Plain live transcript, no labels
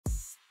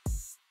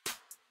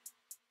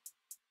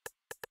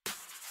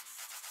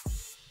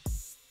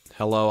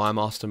Hello, I'm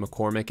Austin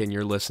McCormick, and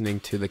you're listening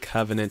to the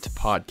Covenant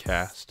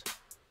Podcast.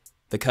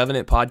 The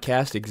Covenant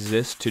Podcast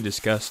exists to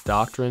discuss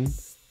doctrine,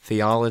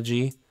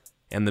 theology,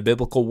 and the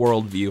biblical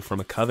worldview from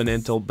a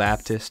covenantal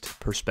Baptist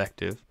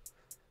perspective.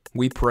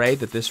 We pray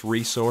that this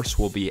resource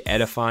will be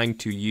edifying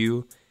to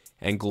you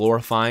and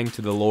glorifying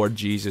to the Lord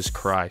Jesus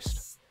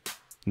Christ.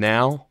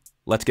 Now,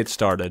 let's get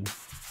started.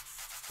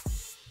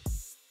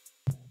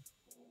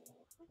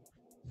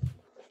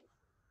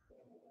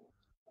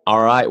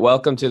 All right,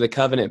 welcome to the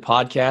Covenant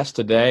Podcast.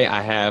 Today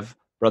I have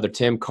Brother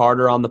Tim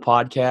Carter on the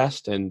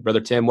podcast. And Brother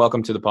Tim,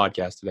 welcome to the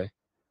podcast today.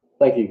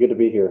 Thank you. Good to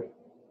be here.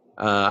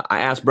 I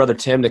asked Brother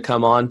Tim to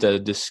come on to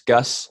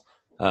discuss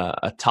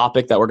a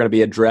topic that we're going to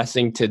be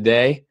addressing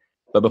today.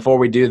 But before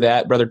we do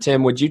that, Brother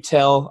Tim, would you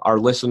tell our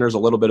listeners a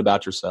little bit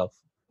about yourself?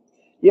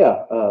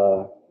 Yeah,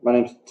 my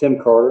name's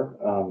Tim Carter.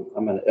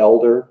 I'm an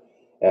elder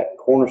at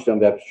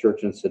Cornerstone Baptist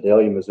Church in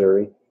Sedalia,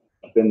 Missouri.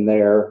 I've been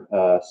there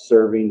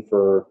serving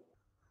for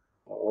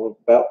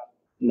about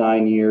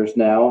 9 years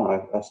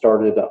now. I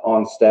started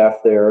on staff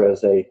there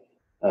as a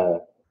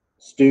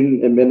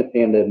student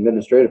and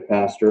administrative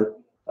pastor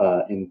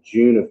in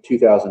June of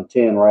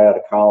 2010, right out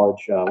of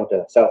college. Went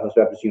to Southwest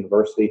Baptist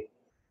University.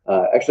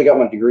 Actually got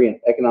my degree in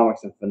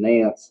economics and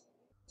finance.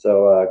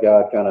 So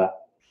God kind of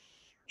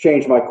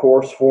changed my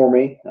course for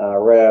me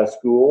right out of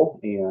school,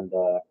 and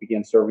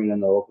began serving in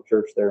the local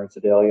church there in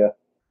Sedalia,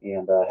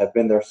 and have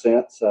been there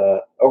since.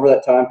 Over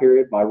that time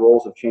period, my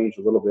roles have changed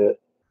a little bit.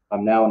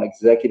 I'm now an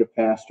executive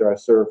pastor. I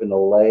serve in the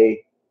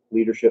lay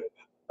leadership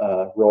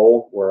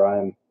role, where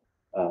I'm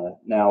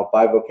now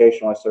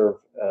bivocational. I serve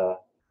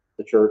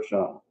the church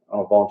on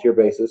a volunteer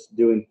basis,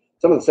 doing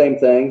some of the same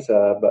things,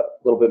 but a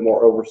little bit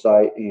more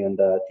oversight and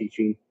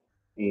teaching.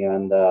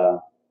 And I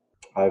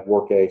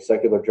work a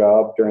secular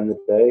job during the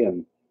day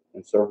and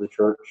serve the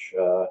church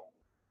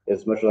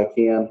as much as I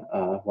can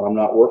when I'm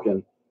not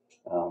working.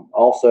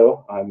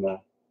 Also, I'm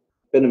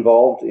been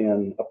involved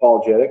in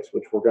apologetics,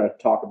 which we're going to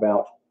talk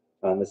about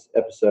on this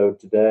episode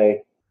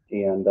today,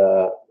 and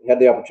had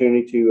the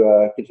opportunity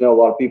to get to know a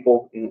lot of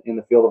people in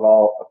the field of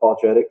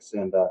apologetics.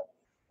 And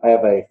I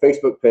have a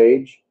Facebook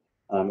page.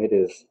 It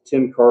is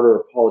Tim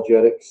Carter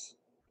Apologetics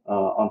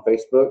on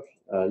Facebook.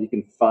 You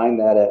can find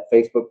that at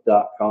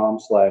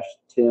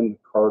facebook.com/Tim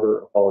Carter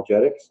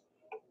Apologetics.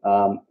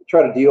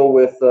 Try to deal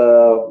with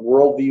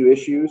worldview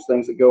issues,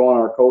 things that go on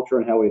in our culture,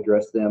 and how we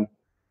address them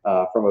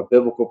from a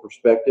biblical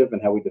perspective,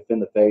 and how we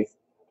defend the faith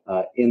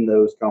in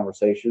those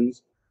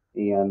conversations.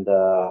 And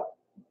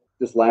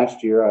this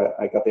last year,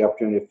 I got the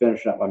opportunity of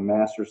finishing up my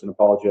master's in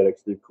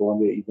apologetics through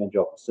Columbia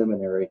Evangelical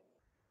Seminary,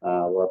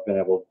 where I've been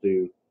able to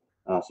do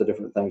some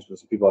different things with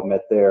some people I've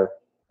met there.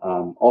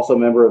 Also a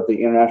member of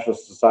the International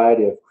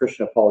Society of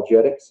Christian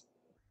Apologetics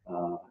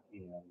and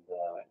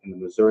in the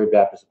Missouri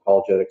Baptist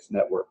Apologetics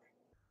Network.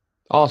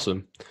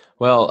 Awesome.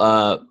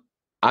 Well,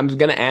 I'm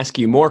going to ask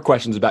you more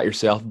questions about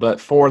yourself, but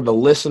for the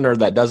listener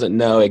that doesn't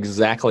know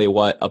exactly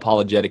what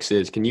apologetics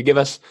is, can you give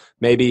us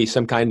maybe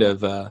some kind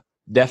of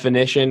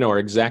definition or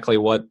exactly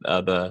what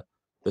the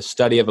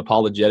study of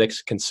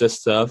apologetics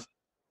consists of?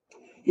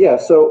 Yeah,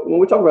 so when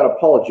we talk about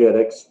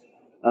apologetics,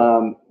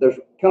 there's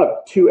kind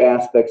of two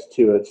aspects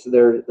to it. So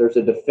there's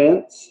a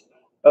defense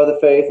of the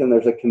faith, and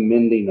there's a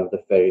commending of the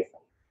faith.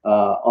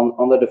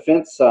 On the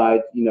defense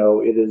side,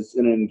 it is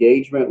an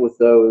engagement with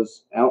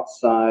those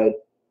outside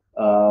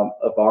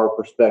of our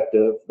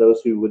perspective,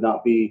 those who would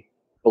not be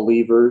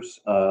believers,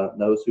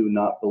 those who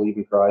not believe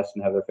in Christ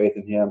and have their faith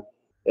in Him.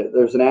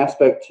 There's an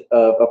aspect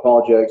of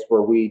apologetics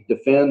where we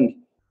defend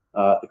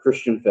the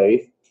Christian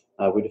faith.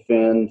 We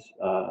defend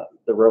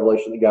the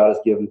revelation that God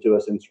has given to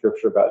us in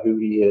Scripture about who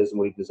He is and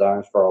what He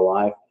desires for our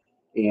life.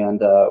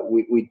 And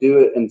we do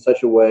it in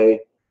such a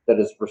way that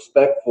is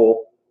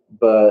respectful,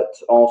 but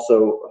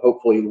also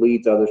hopefully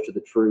leads others to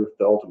the truth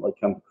to ultimately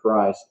come to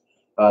Christ.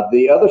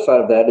 The other side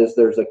of that is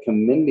there's a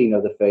commending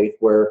of the faith,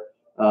 where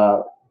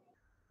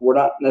we're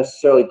not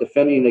necessarily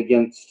defending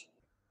against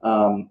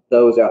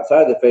those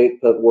outside the faith,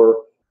 but we're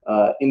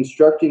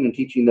instructing and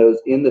teaching those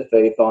in the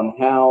faith on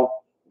how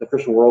the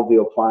Christian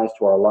worldview applies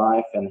to our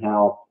life, and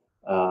how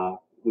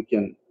we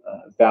can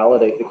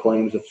validate the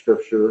claims of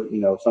Scripture.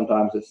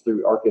 Sometimes it's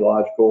through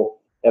archaeological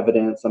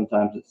evidence,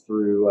 sometimes it's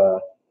through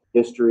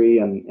history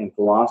and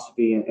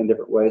philosophy in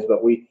different ways.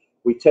 But we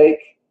take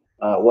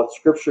what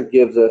Scripture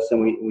gives us,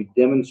 and we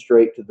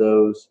demonstrate to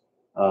those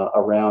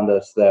around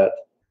us that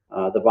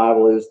the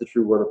Bible is the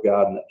true Word of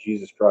God, and that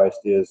Jesus Christ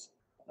is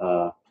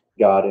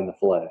God in the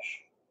flesh.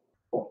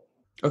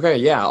 Okay,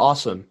 yeah,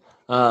 awesome.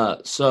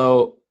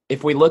 So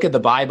if we look at the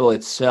Bible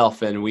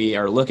itself and we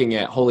are looking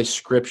at Holy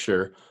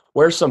Scripture,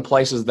 where are some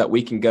places that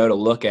we can go to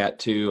look at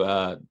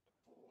to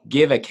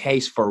give a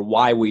case for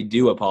why we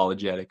do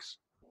apologetics?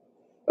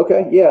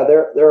 Okay, yeah,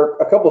 there are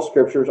a couple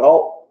scriptures.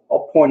 I'll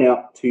point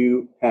out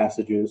two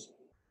passages.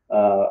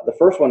 The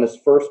first one is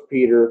 1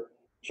 Peter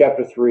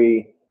chapter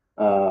 3,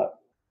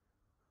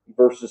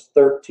 verses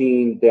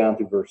 13 down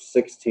through verse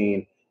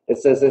 16. It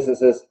says this: it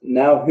says,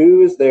 "Now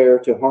who is there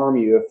to harm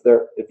you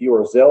if you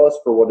are zealous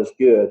for what is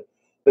good?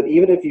 But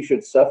even if you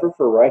should suffer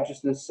for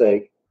righteousness'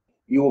 sake,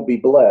 you will be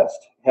blessed.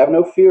 Have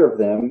no fear of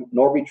them,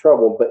 nor be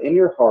troubled, but in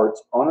your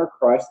hearts honor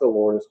Christ the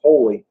Lord as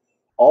holy,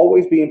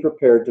 always being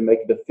prepared to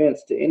make a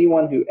defense to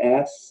anyone who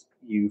asks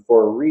you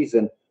for a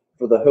reason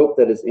for the hope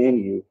that is in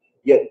you.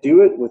 Yet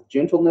do it with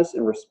gentleness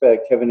and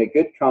respect, having a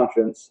good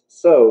conscience,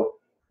 so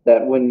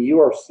that when you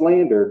are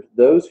slandered,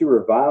 those who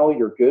revile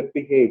your good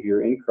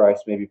behavior in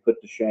Christ may be put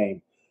to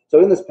shame. So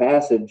in this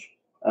passage,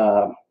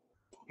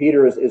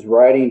 Peter is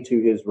writing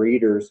to his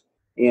readers,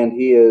 and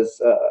he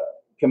is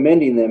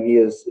commending them. He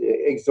is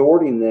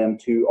exhorting them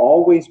to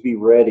always be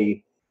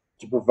ready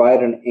to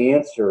provide an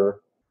answer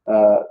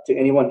to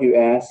anyone who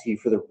asks you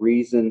for the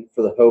reason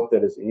for the hope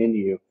that is in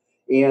you.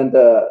 And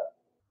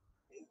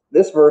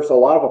this verse, a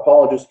lot of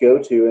apologists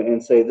go to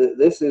and say that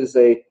this is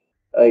a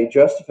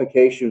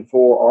justification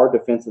for our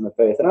defense in the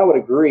faith. And I would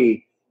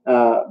agree,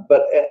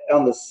 but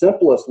on the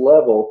simplest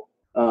level,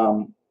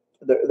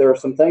 there are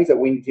some things that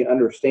we need to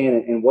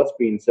understand in what's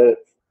being said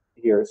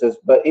here. It says,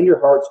 but in your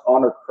hearts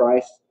honor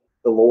Christ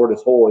the Lord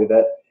as holy.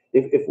 That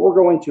if we're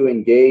going to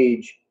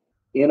engage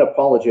in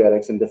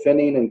apologetics and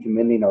defending and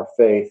commending our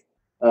faith,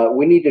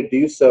 we need to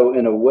do so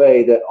in a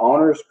way that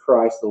honors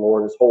Christ the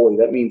Lord as holy.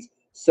 That means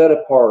set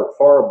apart,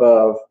 far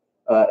above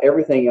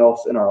everything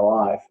else in our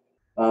life.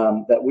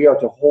 That we are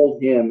to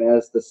hold him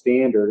as the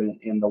standard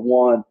and the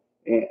one,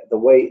 the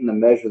weight and the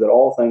measure that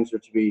all things are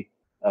to be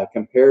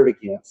compared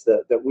against,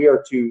 that we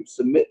are to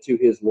submit to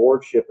his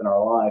lordship in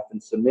our life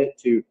and submit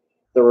to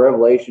the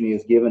revelation he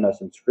has given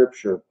us in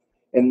Scripture,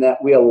 and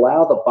that we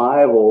allow the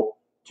Bible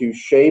to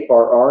shape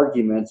our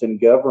arguments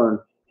and govern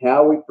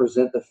how we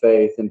present the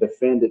faith and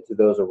defend it to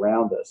those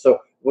around us. So,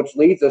 which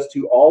leads us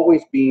to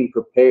always being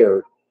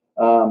prepared.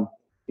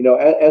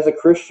 As a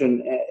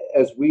Christian,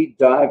 as we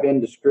dive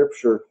into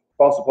Scripture,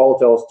 Apostle Paul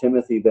tells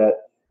Timothy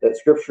that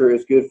Scripture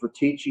is good for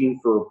teaching,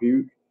 for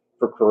rebuke,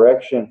 for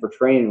correction, for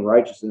training in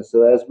righteousness. So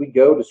that as we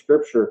go to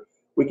Scripture,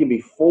 we can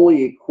be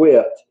fully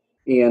equipped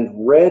and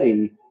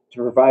ready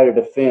to provide a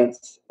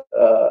defense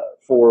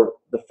for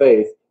the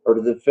faith, or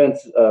the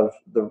defense of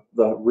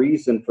the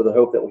reason for the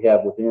hope that we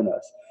have within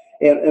us.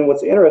 And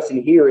what's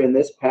interesting here in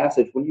this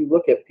passage, when you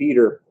look at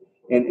Peter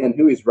and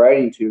who he's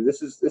writing to,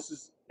 this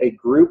is a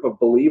group of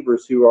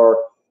believers who are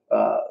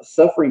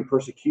suffering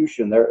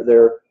persecution.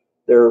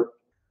 They're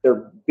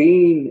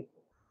being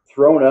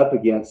thrown up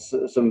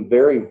against some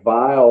very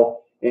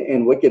vile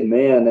and wicked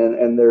men,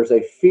 and there's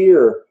a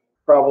fear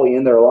probably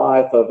in their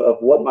life of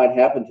what might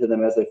happen to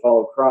them as they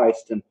follow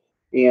Christ,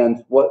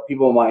 and what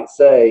people might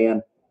say,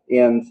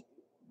 and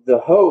the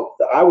hope,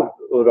 I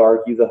would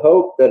argue, the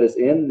hope that is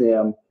in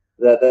them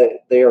that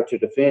they are to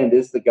defend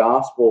is the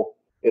gospel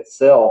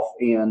itself.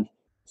 And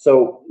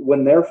so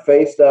when they're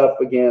faced up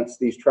against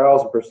these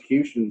trials and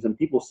persecutions and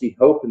people see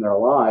hope in their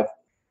life,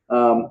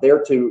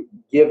 they're to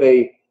give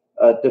a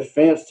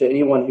defense to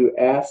anyone who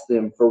asks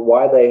them for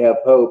why they have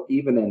hope,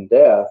 even in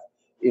death,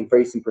 in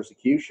facing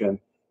persecution.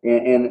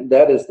 And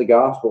that is the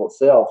gospel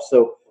itself.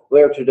 So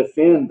they are to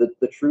defend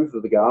the truth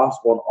of the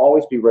gospel and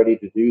always be ready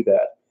to do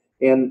that.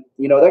 And,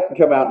 that can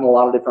come out in a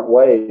lot of different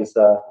ways.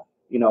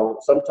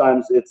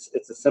 Sometimes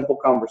it's a simple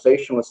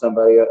conversation with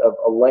somebody of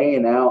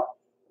laying out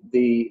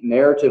the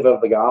narrative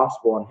of the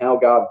gospel and how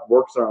God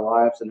works in our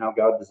lives and how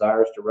God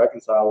desires to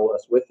reconcile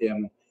us with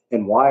him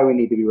and why we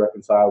need to be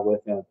reconciled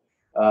with him.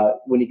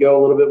 When you go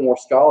a little bit more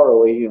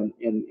scholarly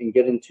and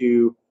get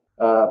into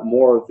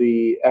more of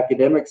the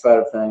academic side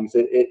of things,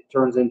 it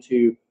turns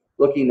into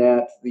looking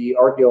at the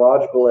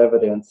archaeological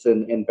evidence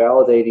and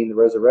validating the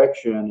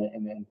resurrection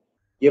and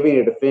giving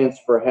a defense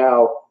for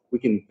how we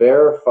can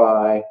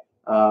verify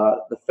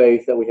the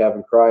faith that we have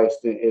in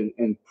Christ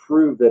and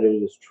prove that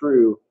it is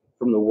true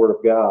from the Word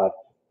of God.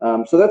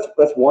 So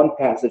that's one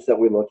passage that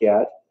we look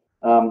at.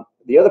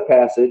 The other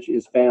passage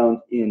is found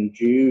in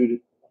Jude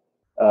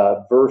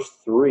verse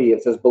 3.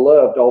 It says,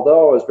 "Beloved,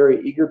 although I was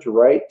very eager to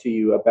write to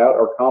you about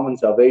our common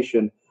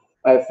salvation,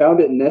 I have found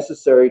it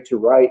necessary to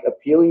write,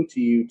 appealing to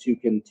you to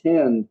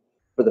contend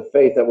for the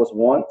faith that was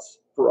once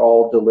for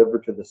all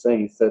delivered to the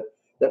saints."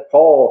 That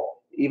Paul,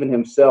 even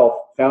himself,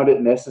 found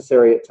it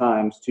necessary at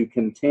times to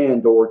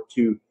contend or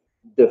to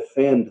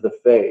defend the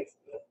faith.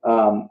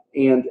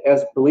 And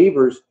as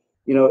believers,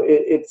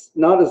 it's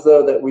not as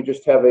though that we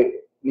just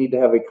need to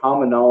have a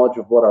common knowledge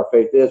of what our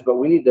faith is, but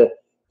we need to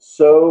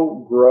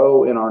so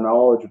grow in our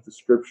knowledge of the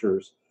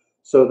Scriptures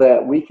so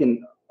that we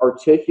can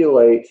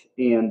articulate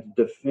and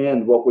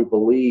defend what we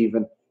believe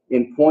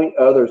and point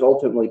others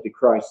ultimately to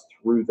Christ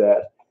through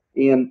that.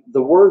 And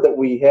the word that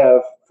we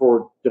have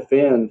for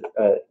defend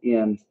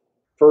in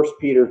 1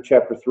 Peter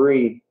chapter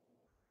 3,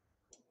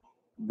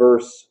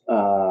 verse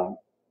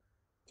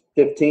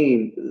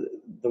 15,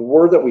 the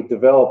word that we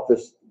developed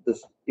this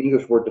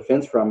English word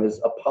defense from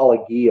is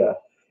apologia.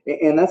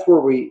 And that's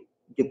where we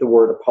get the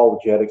word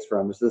apologetics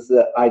from. Is this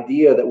the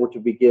idea that we're to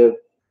be give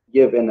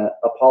an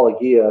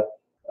apologia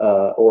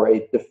or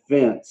a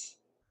defense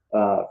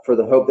for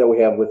the hope that we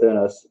have within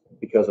us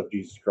because of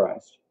Jesus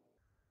Christ.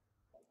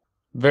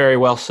 Very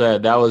well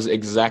said. That was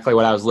exactly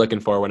what I was looking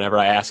for whenever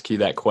I asked you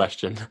that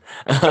question.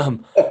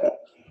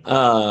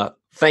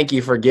 Thank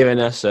you for giving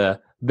us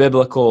a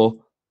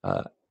biblical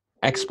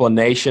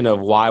explanation of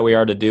why we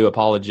are to do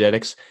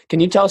apologetics. Can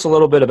you tell us a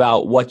little bit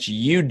about what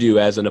you do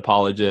as an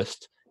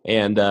apologist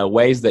and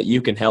ways that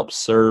you can help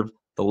serve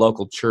the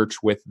local church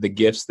with the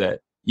gifts that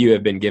you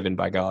have been given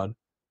by God?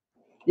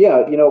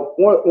 Yeah,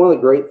 one of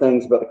the great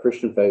things about the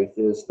Christian faith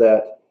is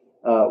that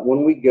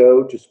when we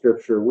go to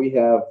Scripture, we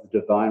have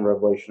the divine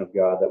revelation of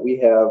God, that we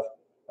have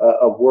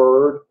a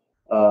word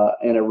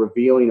and a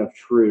revealing of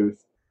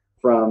truth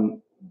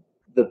from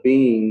the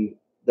being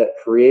that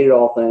created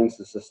all things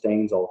and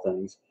sustains all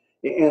things.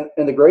 And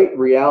the great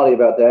reality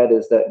about that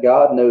is that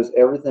God knows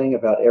everything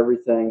about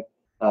everything.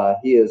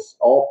 He is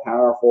all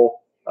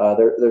powerful.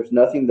 There's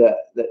nothing that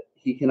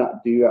he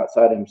cannot do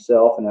outside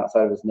himself and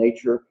outside of his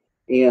nature.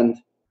 And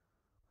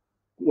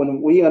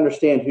when we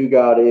understand who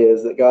God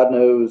is, that God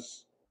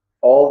knows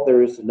all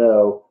there is to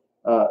know,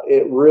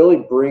 it really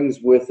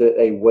brings with it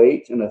a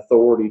weight and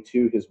authority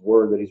to his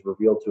word that he's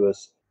revealed to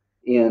us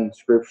in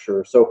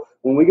Scripture. So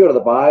when we go to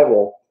the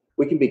Bible,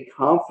 we can be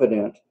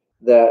confident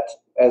that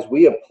as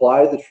we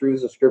apply the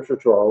truths of Scripture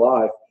to our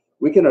life,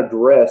 we can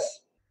address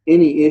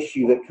any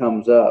issue that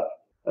comes up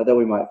that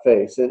we might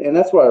face. And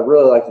that's what I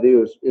really like to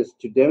do is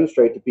to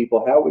demonstrate to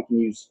people how we can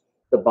use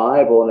the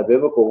Bible and a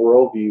biblical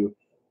worldview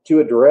to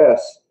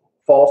address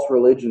false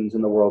religions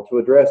in the world, to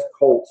address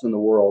cults in the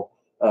world,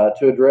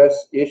 to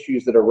address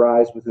issues that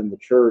arise within the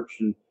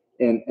church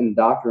and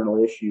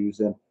doctrinal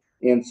issues.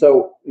 And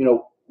so,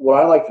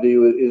 what I like to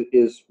do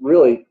is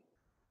really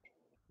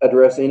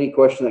address any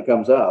question that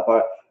comes up.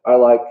 I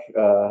like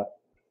to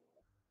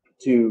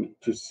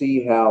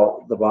see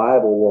how the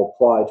Bible will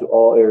apply to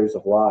all areas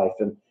of life,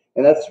 and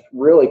that's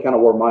really kind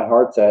of where my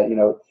heart's at.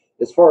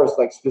 As far as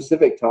like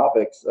specific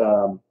topics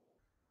that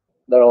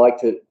I like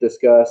to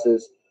discuss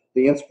is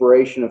the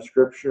inspiration of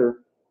Scripture,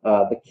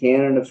 the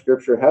canon of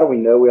Scripture. How do we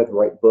know we have the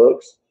right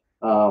books?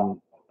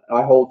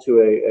 I hold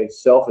to a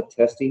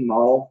self-attesting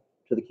model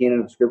to the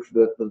canon of Scripture,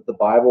 that the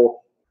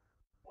Bible,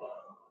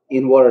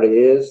 in what it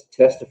is,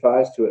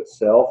 testifies to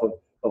itself of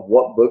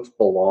what books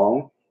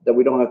belong, that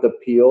we don't have to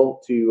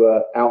appeal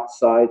to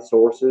outside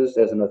sources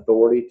as an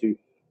authority to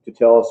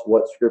tell us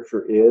what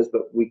Scripture is,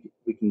 but we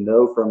can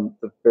know from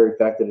the very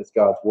fact that it's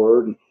God's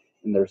Word,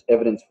 and there's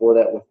evidence for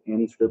that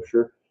within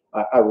Scripture.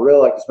 I really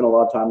like to spend a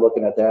lot of time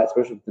looking at that,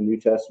 especially with the New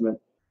Testament.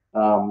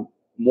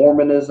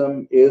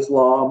 Mormonism,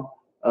 Islam,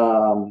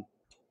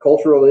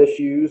 cultural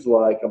issues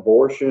like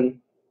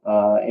abortion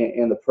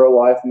and the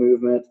pro-life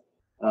movement,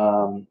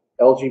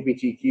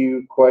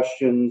 LGBTQ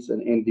questions,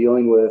 and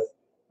dealing with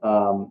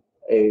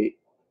a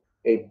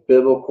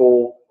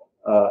biblical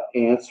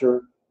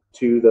answer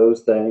to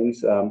those things.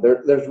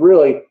 There's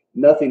really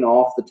nothing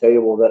off the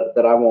table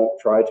that I won't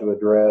try to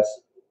address.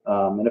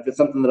 And if it's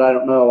something that I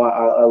don't know,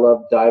 I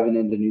love diving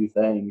into new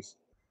things.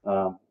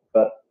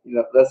 But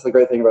that's the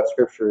great thing about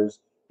Scripture is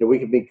that we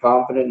can be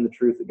confident in the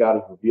truth that God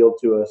has revealed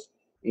to us,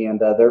 and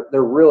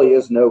there really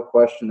is no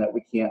question that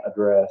we can't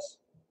address.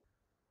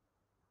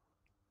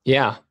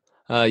 Yeah.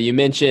 You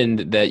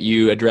mentioned that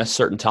you address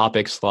certain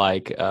topics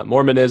like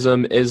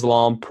Mormonism,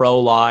 Islam,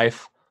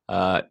 pro-life,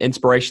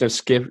 inspiration of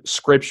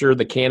Scripture,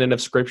 the canon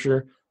of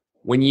Scripture.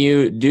 When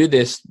you do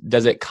this,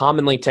 does it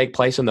commonly take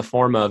place in the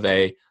form of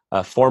a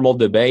formal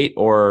debate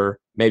or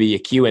maybe a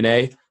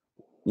Q&A?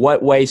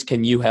 What ways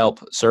can you help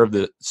serve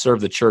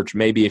the church,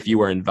 maybe if you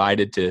were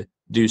invited to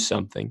do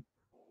something?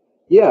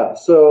 Yeah,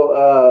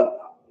 so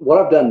what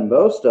I've done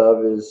most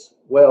of is,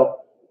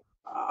 well,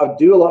 I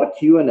do a lot of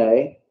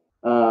Q&A.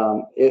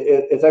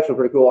 It's actually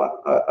pretty cool.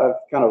 I've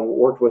kind of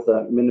worked with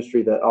a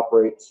ministry that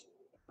operates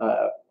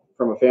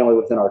from a family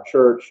within our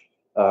church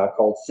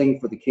called Sing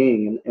for the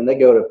King, and they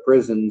go to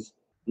prisons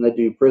and they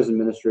do prison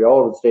ministry all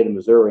over the state of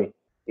Missouri.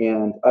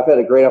 And I've had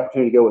a great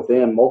opportunity to go with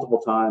them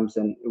multiple times.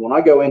 And when I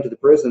go into the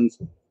prisons,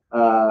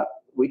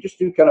 we just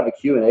do kind of a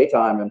Q&A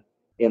time,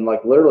 and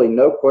like literally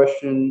no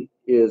question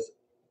is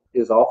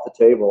off the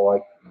table.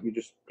 Like you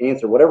just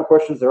answer whatever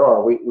questions there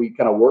are. We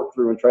kind of work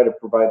through and try to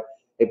provide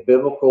a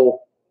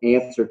biblical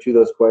answer to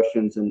those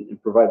questions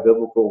and provide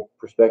biblical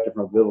perspective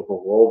from a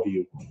biblical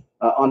worldview.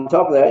 On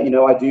top of that,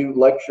 I do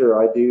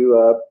lecture. I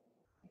do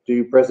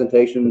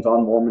presentations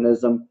on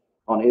Mormonism,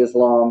 on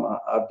Islam.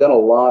 I've done a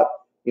lot,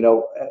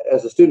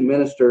 as a student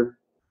minister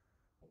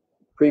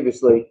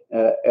previously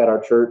at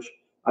our church.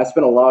 I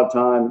spent a lot of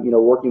time,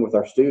 working with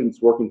our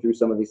students, working through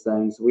some of these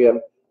things. We have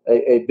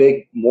a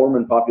big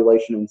Mormon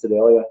population in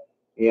Sedalia,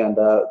 and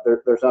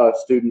there's not a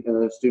student in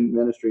the student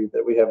ministry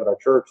that we have at our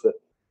church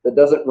that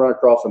doesn't run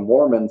across a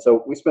Mormon.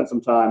 So we spent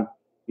some time,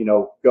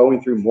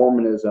 going through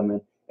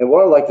Mormonism, and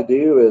what I like to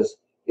do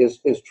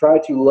is try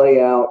to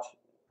lay out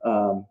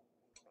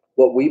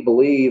what we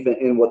believe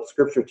and what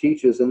Scripture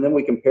teaches, and then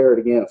we compare it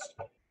against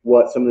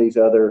what some of these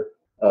other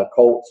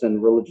cults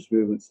and religious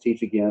movements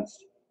teach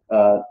against.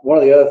 One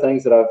of the other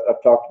things that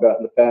I've talked about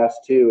in the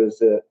past too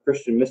is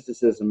Christian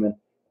mysticism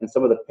and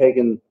some of the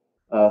pagan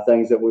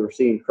things that we were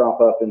seeing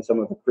crop up in some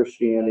of the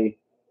Christianity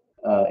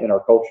in our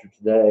culture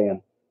today.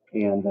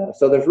 And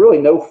so there's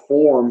really no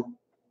form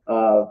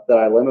that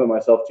I limit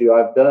myself to.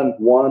 I've done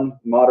one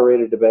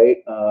moderated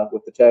debate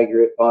with the Tag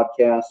Your It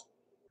podcast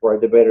where I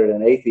debated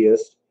an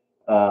atheist.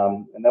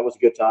 and that was a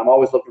good time.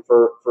 Always looking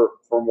for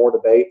more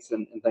debates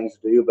and things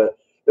to do, but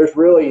there's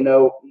really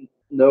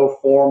no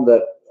form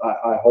that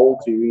I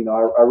hold to.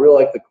 I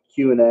really like the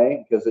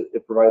Q&A because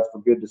it provides for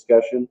good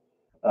discussion,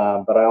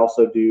 but I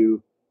also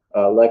do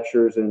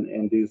lectures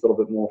and do a little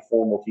bit more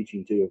formal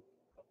teaching too.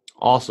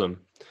 Awesome.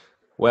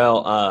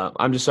 Well,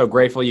 I'm just so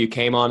grateful you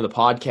came on the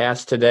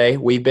podcast today.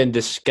 We've been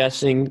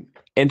discussing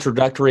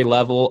introductory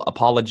level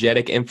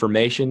apologetic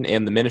information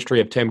in the ministry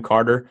of Tim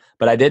Carter,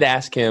 but I did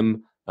ask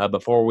him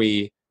before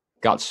we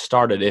got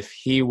started if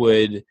he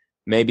would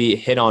maybe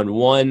hit on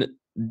one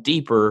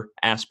deeper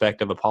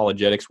aspect of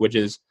apologetics, which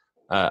is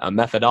a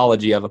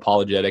methodology of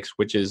apologetics,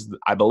 which is,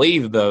 I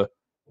believe, the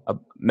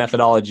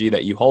methodology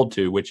that you hold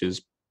to, which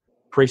is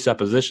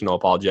presuppositional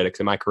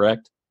apologetics. Am I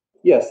correct?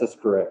 Yes, that's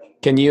correct.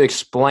 Can you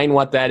explain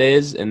what that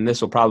is? And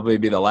this will probably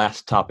be the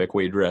last topic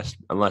we address,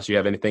 unless you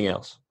have anything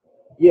else.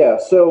 Yeah.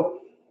 So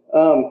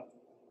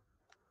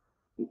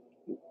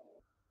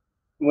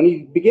when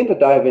you begin to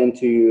dive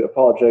into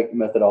apologetic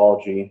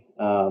methodology,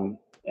 and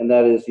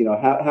that is,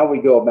 how we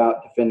go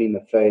about defending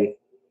the faith,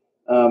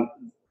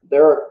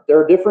 there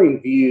are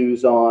differing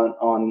views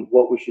on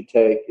what we should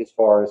take as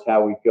far as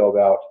how we go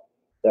about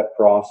that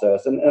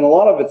process, and a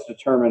lot of it's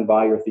determined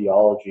by your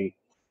theology.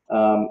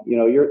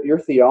 Your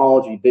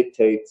theology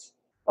dictates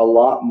a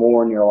lot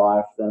more in your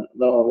life than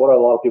what a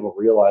lot of people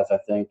realize, I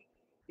think.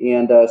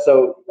 And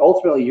so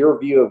ultimately, your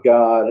view of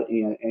God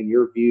and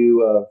your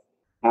view of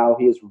how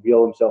He has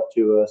revealed Himself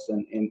to us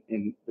and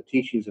in the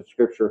teachings of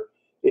Scripture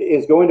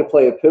is going to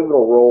play a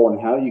pivotal role in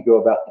how you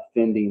go about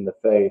defending the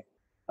faith.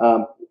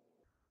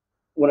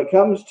 When it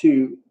comes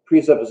to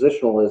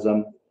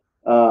presuppositionalism,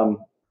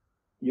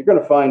 you're going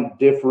to find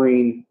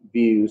differing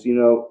views.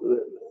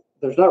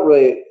 There's not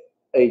really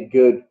a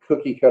good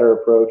cookie cutter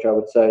approach, I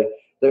would say.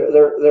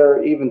 There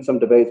are even some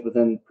debates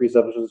within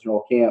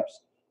presuppositional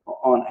camps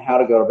on how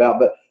to go about.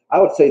 But I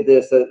would say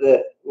this,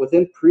 that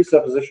within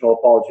presuppositional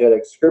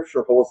apologetics,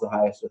 Scripture holds the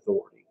highest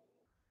authority.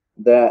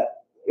 That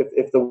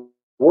if the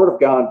Word of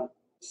God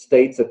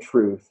states a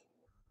truth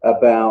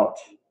about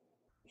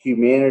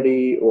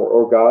humanity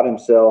or God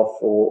Himself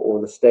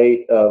or the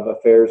state of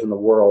affairs in the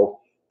world,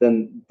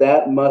 then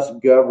that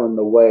must govern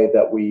the way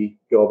that we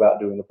go about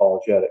doing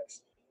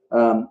apologetics.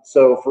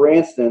 So, for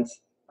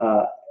instance,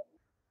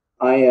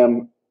 I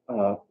am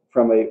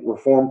from a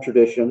Reformed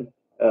tradition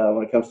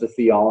when it comes to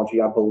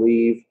theology. I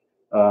believe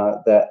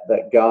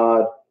that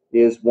God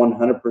is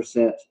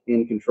 100%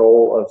 in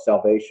control of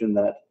salvation,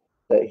 that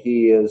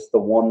He is the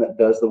one that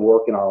does the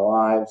work in our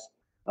lives,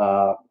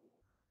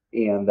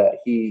 and that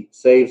He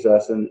saves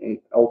us and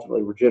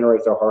ultimately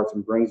regenerates our hearts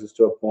and brings us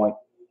to a point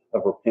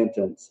of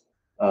repentance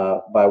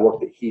by work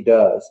that He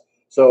does.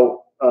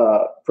 So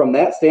from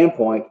that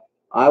standpoint,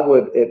 I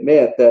would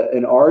admit that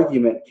an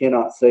argument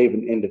cannot save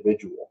an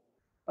individual.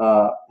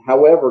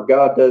 However,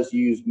 God does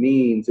use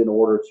means in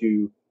order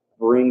to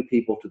bring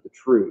people to the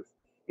truth.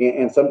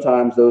 And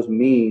sometimes those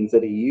means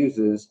that He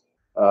uses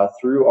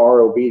through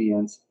our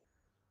obedience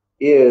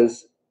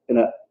is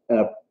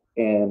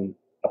an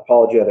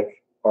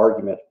apologetic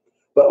argument.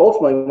 But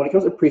ultimately, when it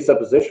comes to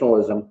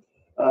presuppositionalism,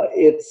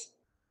 it's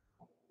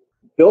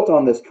built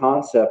on this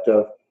concept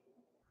of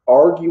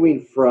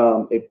arguing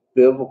from a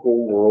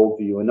biblical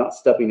worldview and not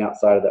stepping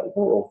outside of that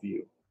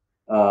worldview.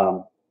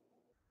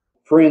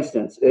 For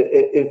instance,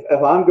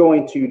 if I'm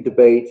going to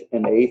debate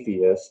an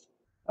atheist,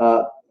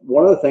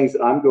 one of the things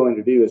that I'm going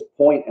to do is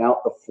point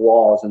out the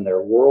flaws in their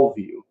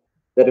worldview.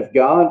 That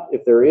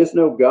if there is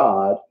no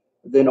God,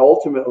 then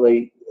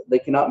ultimately they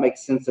cannot make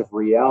sense of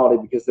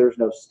reality because there's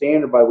no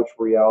standard by which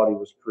reality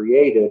was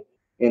created,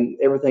 and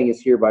everything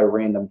is here by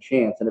random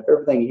chance. And if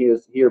everything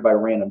is here by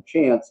random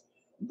chance,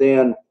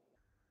 then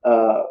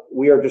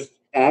we are just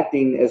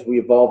acting as we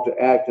evolved to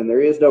act, and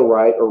there is no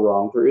right or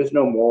wrong. There is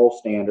no moral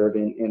standard,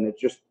 and it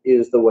just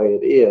is the way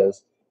it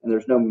is, and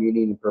there's no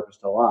meaning and purpose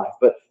to life.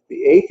 But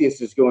the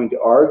atheist is going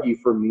to argue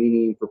for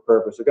meaning, for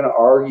purpose. They're going to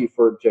argue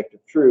for objective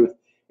truth.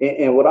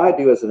 And what I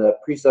do as a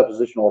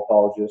presuppositional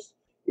apologist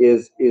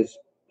is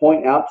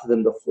point out to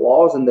them the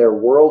flaws in their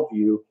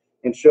worldview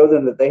and show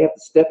them that they have to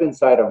step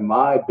inside of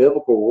my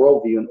biblical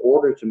worldview in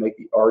order to make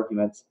the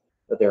arguments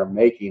that they're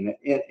making.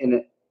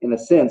 In a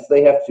sense,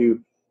 they have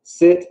to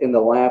sit in the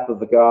lap of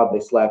the God they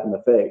slap in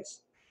the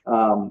face.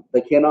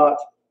 They cannot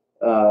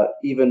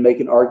even make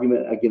an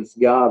argument against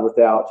God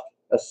without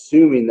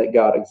assuming that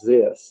God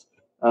exists.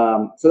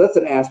 So that's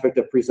an aspect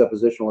of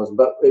presuppositionalism,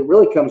 but it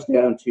really comes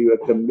down to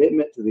a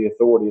commitment to the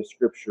authority of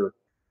Scripture,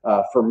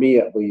 for me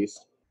at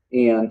least,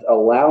 and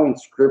allowing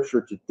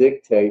Scripture to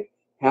dictate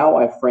how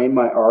I frame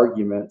my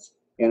arguments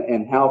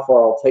and how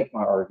far I'll take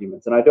my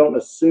arguments. And I don't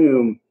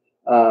assume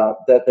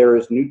that there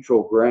is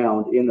neutral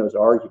ground in those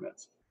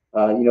arguments.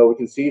 We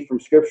can see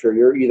from Scripture,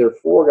 you're either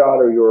for God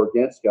or you're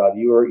against God.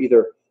 You are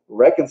either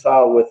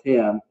reconciled with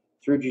Him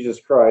through Jesus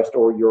Christ,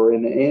 or you're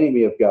an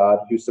enemy of God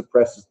who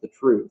suppresses the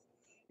truth.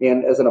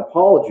 And as an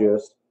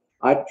apologist,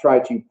 I try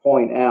to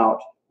point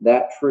out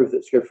that truth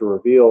that Scripture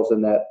reveals,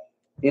 and that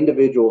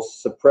individuals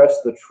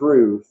suppress the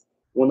truth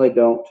when they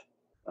don't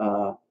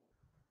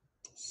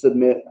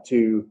submit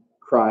to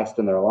Christ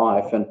in their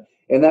life.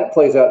 And that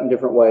plays out in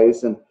different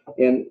ways. And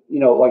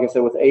like I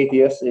said, with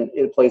atheists,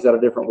 it plays out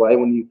a different way.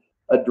 When you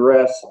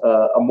address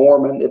a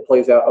Mormon, it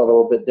plays out a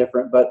little bit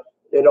different. But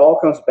it all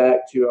comes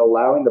back to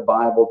allowing the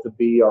Bible to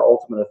be our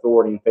ultimate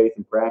authority in faith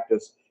and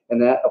practice. And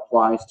that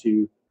applies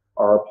to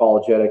our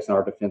apologetics and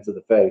our defense of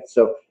the faith.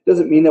 So it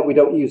doesn't mean that we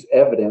don't use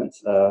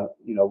evidence.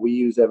 We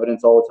use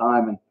evidence all the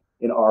time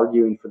in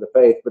arguing for the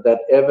faith, but that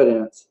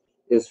evidence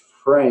is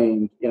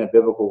framed in a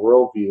biblical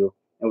worldview,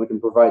 and we can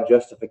provide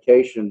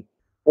justification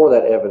for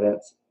that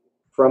evidence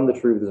from the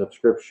truths of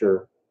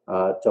Scripture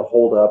to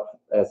hold up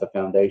as a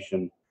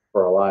foundation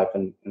for our life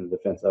and in the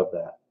defense of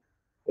that,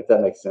 if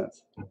that makes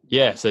sense.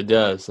 Yes, it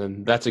does.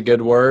 And that's a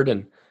good word.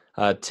 And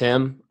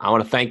Tim, I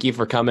want to thank you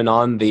for coming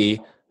on the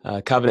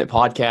Covenant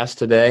podcast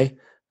today.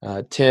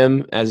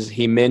 Tim, as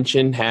he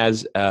mentioned,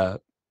 has a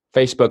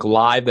Facebook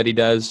Live that he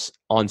does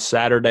on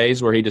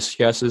Saturdays where he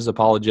discusses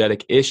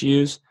apologetic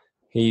issues.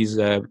 He's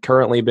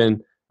currently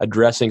been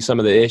addressing some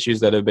of the issues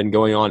that have been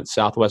going on at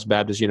Southwest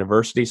Baptist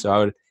University. So I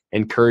would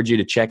encourage you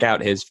to check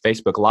out his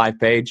Facebook Live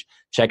page.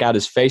 Check out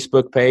his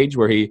Facebook page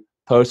where he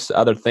posts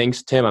other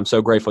things. Tim, I'm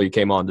so grateful you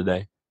came on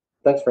today.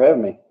 Thanks for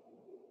having me.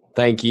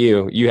 Thank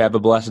you. You have a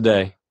blessed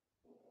day.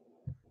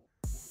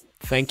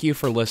 Thank you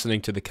for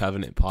listening to the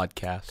Covenant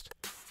Podcast.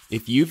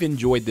 If you've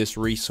enjoyed this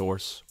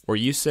resource, or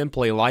you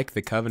simply like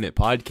the Covenant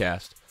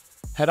Podcast,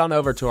 head on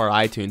over to our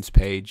iTunes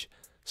page,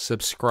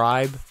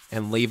 subscribe,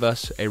 and leave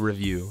us a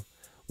review.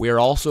 We are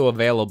also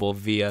available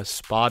via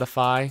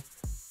Spotify,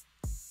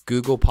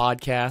 Google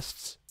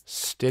Podcasts,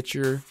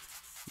 Stitcher,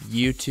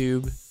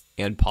 YouTube,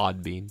 and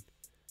Podbean.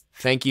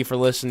 Thank you for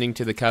listening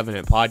to the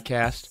Covenant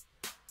Podcast.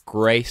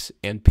 Grace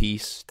and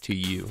peace to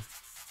you.